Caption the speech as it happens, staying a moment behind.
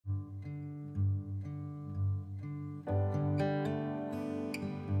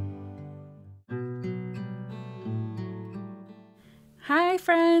Hi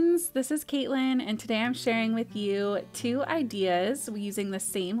friends, this is Caitlin and today I'm sharing with you 2 ideas using the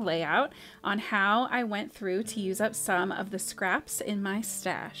same layout on how I went through to use up some of the scraps in my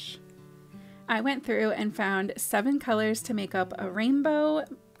stash. I went through and found 7 colors to make up a rainbow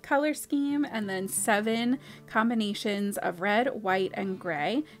color scheme and then 7 combinations of red, white, and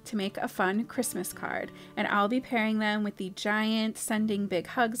gray to make a fun Christmas card. And I'll be pairing them with the giant Sending Big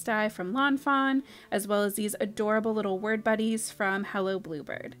Hugs die from Lawn Fawn, as well as these adorable little word buddies from Hello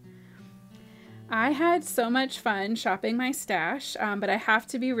Bluebird. I had so much fun shopping my stash, but I have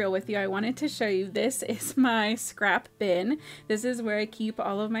to be real with you. I wanted to show you, this is my scrap bin. This is where I keep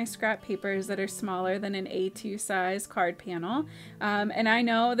all of my scrap papers that are smaller than an A2 size card panel. And I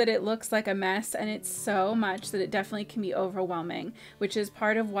know that it looks like a mess, and it's so much that it definitely can be overwhelming, which is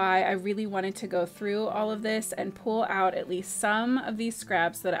part of why I really wanted to go through all of this and pull out at least some of these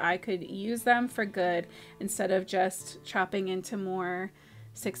scraps so that I could use them for good instead of just chopping into more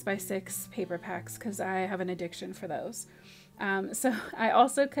 6x6 paper packs, because I have an addiction for those. So I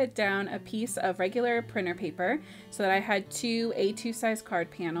also cut down a piece of regular printer paper so that I had 2 A2 size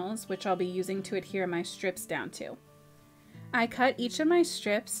card panels, which I'll be using to adhere my strips down to. I cut each of my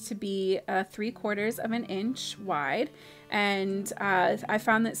strips to be 3/4 of an inch wide, and I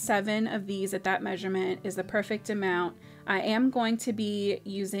found that 7 of these at that measurement is the perfect amount. I am going to be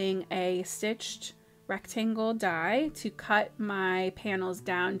using a stitched rectangle die to cut my panels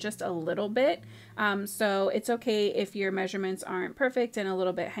down just a little bit. So it's okay if your measurements aren't perfect and a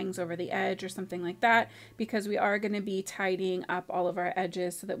little bit hangs over the edge or something like that, because we are going to be tidying up all of our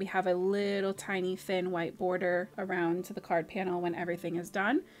edges so that we have a little tiny thin white border around the card panel when everything is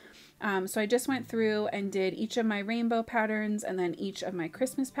done. So I just went through and did each of my rainbow patterns and then each of my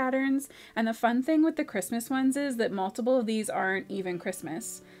Christmas patterns. And the fun thing with the Christmas ones is that multiple of these aren't even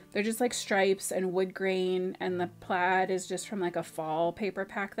Christmas. They're just like stripes and wood grain, and the plaid is just from like a fall paper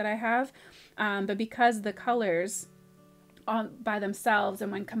pack that I have. But because the colors by themselves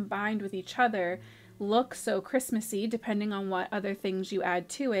and when combined with each other look so Christmassy, depending on what other things you add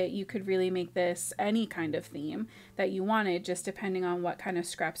to it, you could really make this any kind of theme that you wanted, just depending on what kind of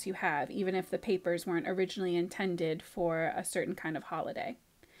scraps you have, even if the papers weren't originally intended for a certain kind of holiday.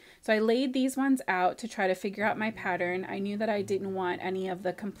 So I laid these ones out to try to figure out my pattern. I knew that I didn't want any of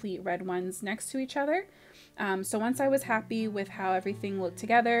the complete red ones next to each other. So once I was happy with how everything looked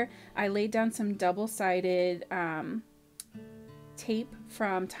together, I laid down some double-sided tape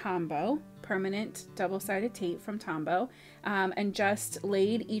from Tombow, permanent double-sided tape from Tombow, and just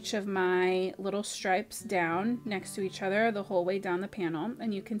laid each of my little stripes down next to each other the whole way down the panel,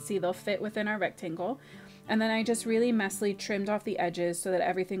 and you can see they'll fit within our rectangle. And then I just really messily trimmed off the edges so that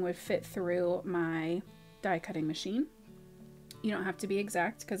everything would fit through my die cutting machine. You don't have to be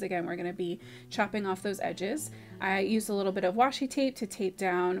exact, because again, we're going to be chopping off those edges. I used a little bit of washi tape to tape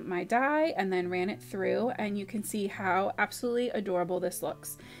down my die and then ran it through, and you can see how absolutely adorable this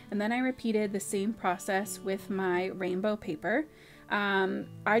looks. And then I repeated the same process with my rainbow paper.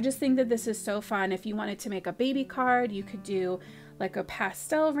 I just think that this is so fun. If you wanted to make a baby card, you could do like a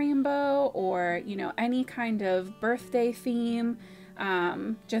pastel rainbow, or you know, any kind of birthday theme,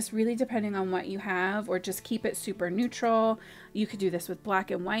 just really depending on what you have, or just keep it super neutral. You could do this with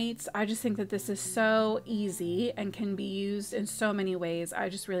black and whites. I just think that this is so easy and can be used in so many ways. I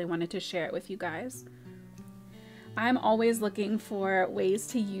just really wanted to share it with you guys. I'm always looking for ways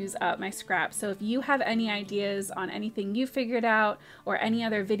to use up my scraps. So if you have any ideas on anything you figured out, or any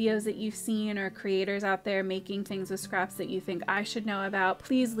other videos that you've seen, or creators out there making things with scraps that you think I should know about,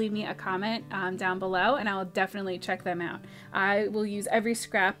 please leave me a comment down below, and I'll definitely check them out. I will use every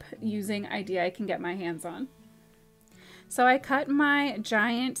scrap using idea I can get my hands on. So I cut my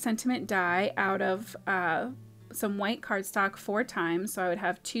giant sentiment die out of some white cardstock 4 times, so I would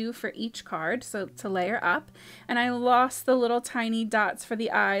have 2 for each card, so to layer up. And I lost the little tiny dots for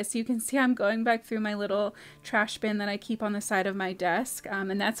the eyes, so you can see I'm going back through my little trash bin that I keep on the side of my desk,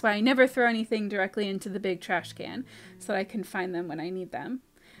 and that's why I never throw anything directly into the big trash can, so I can find them when I need them.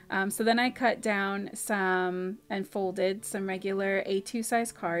 So then I cut down some and folded some regular A2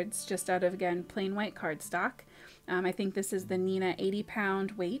 size cards just out of, again, plain white cardstock. I think this is the Nina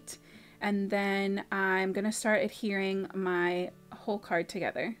 80-pound weight. And then I'm going to start adhering my whole card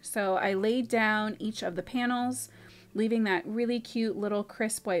together. So I laid down each of the panels, leaving that really cute little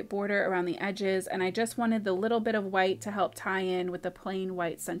crisp white border around the edges, and I just wanted the little bit of white to help tie in with the plain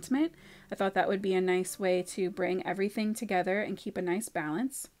white sentiment. I thought that would be a nice way to bring everything together and keep a nice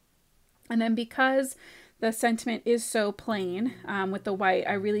balance. And then because the sentiment is so plain with the white,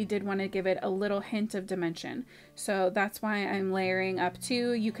 I really did want to give it a little hint of dimension. So that's why I'm layering up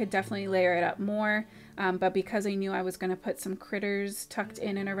 2. You could definitely layer it up more, but because I knew I was going to put some critters tucked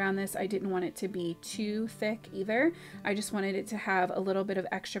in and around this, I didn't want it to be too thick either. I just wanted it to have a little bit of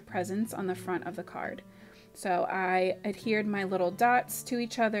extra presence on the front of the card. So I adhered my little dots to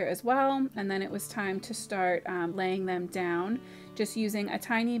each other as well, and then it was time to start laying them down, just using a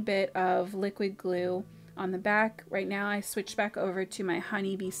tiny bit of liquid glue on the back. Right now I switched back over to my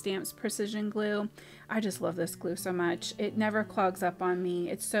Honeybee Stamps Precision Glue. I just love this glue so much. It never clogs up on me.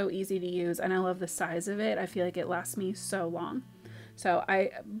 It's so easy to use, and I love the size of it. I feel like it lasts me so long. So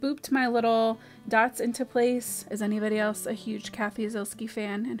I booped my little dots into place. Is anybody else a huge Kathy Zilski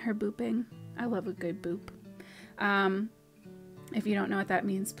fan and her booping? I love a good boop. If you don't know what that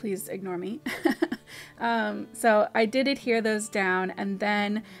means, please ignore me. So I did adhere those down, and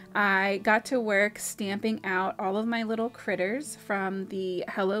then I got to work stamping out all of my little critters from the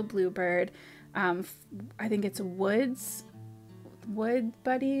Hello Bluebird. I think it's Woodward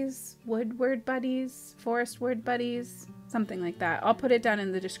Buddies, Forest Word Buddies, something like that. I'll put it down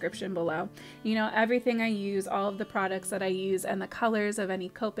in the description below. You know, everything I use, all of the products that I use, and the colors of any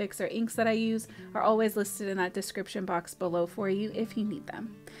Copics or inks that I use are always listed in that description box below for you if you need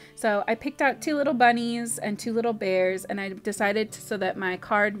them. So I picked out 2 little bunnies and 2 little bears, and I decided so that my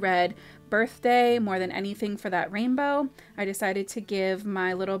card read birthday more than anything for that rainbow, I decided to give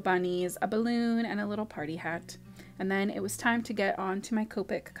my little bunnies a balloon and a little party hat. And then it was time to get on to my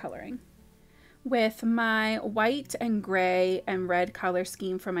Copic coloring. With my white and gray and red color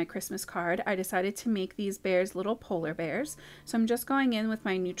scheme for my Christmas card, I decided to make these bears little polar bears. So I'm just going in with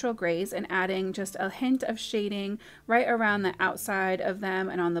my neutral grays and adding just a hint of shading right around the outside of them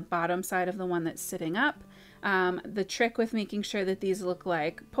and on the bottom side of the one that's sitting up. The trick with making sure that these look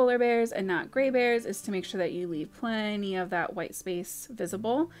like polar bears and not gray bears is to make sure that you leave plenty of that white space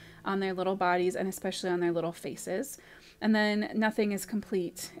visible on their little bodies and especially on their little faces. And then nothing is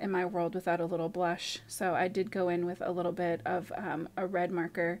complete in my world without a little blush. So I did go in with a little bit of a red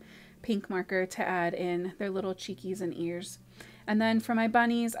marker, pink marker to add in their little cheekies and ears. And then for my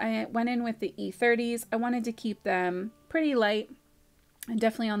bunnies, I went in with the E30s. I wanted to keep them pretty light and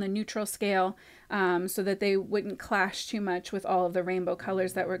definitely on the neutral scale so that they wouldn't clash too much with all of the rainbow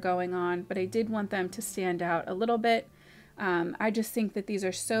colors that were going on. But I did want them to stand out a little bit. I just think that these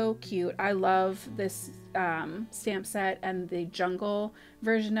are so cute. I love this stamp set and the jungle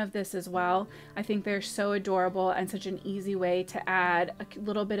version of this as well. I think they're so adorable and such an easy way to add a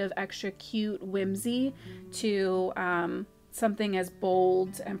little bit of extra cute whimsy to something as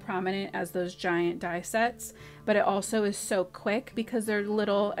bold and prominent as those giant die sets. But it also is so quick because they're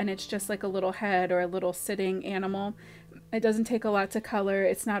little and it's just like a little head or a little sitting animal. It doesn't take a lot to color.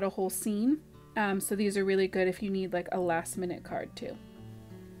 It's not a whole scene. So these are really good if you need like a last minute card too.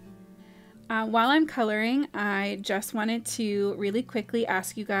 While I'm coloring, I just wanted to really quickly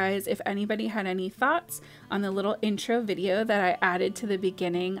ask you guys if anybody had any thoughts on the little intro video that I added to the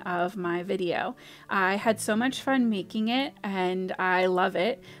beginning of my video. I had so much fun making it and I love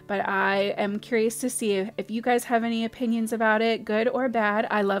it, but I am curious to see if you guys have any opinions about it, good or bad.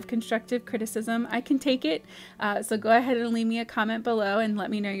 I love constructive criticism. I can take it. So go ahead and leave me a comment below and let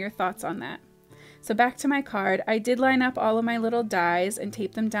me know your thoughts on that. So back to my card, I did line up all of my little dies and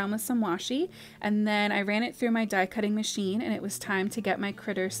tape them down with some washi, and then I ran it through my die cutting machine and it was time to get my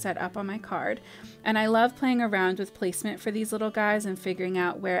critters set up on my card. And I love playing around with placement for these little guys and figuring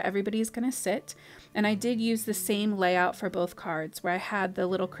out where everybody's going to sit. And I did use the same layout for both cards where I had the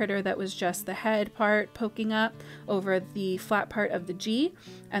little critter that was just the head part poking up over the flat part of the G,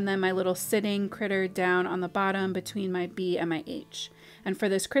 and then my little sitting critter down on the bottom between my B and my H. And for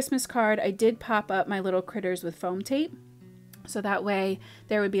this Christmas card, I did pop up my little critters with foam tape. So that way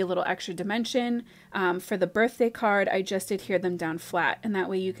there would be a little extra dimension. For the birthday card, I just adhered them down flat. And that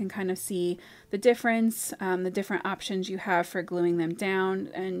way you can kind of see the difference, the different options you have for gluing them down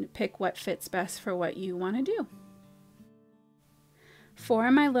and pick what fits best for what you want to do.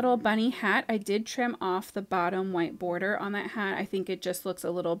 For my little bunny hat, I did trim off the bottom white border on that hat. I think it just looks a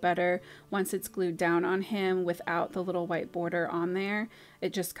little better once it's glued down on him without the little white border on there.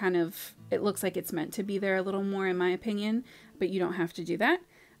 It just kind of, it looks like it's meant to be there a little more in my opinion, but you don't have to do that.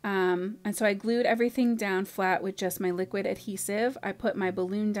 And so I glued everything down flat with just my liquid adhesive. I put my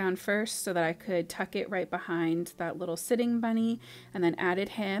balloon down first so that I could tuck it right behind that little sitting bunny and then added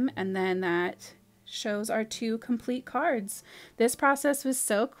him, and then that shows our 2 complete cards. This process was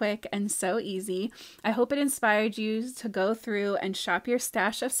so quick and so easy. I hope it inspired you to go through and shop your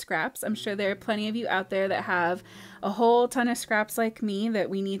stash of scraps. I'm sure there are plenty of you out there that have a whole ton of scraps like me that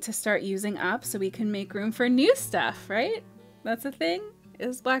we need to start using up so we can make room for new stuff, right? That's a thing.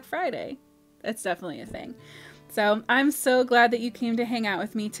 It's Black Friday. That's definitely a thing. So I'm so glad that you came to hang out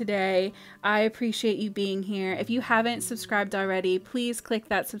with me today. I appreciate you being here. If you haven't subscribed already, please click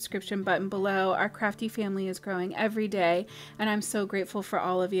that subscription button below. Our crafty family is growing every day, and I'm so grateful for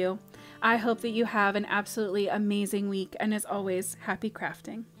all of you. I hope that you have an absolutely amazing week, and as always, happy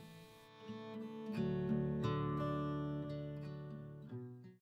crafting.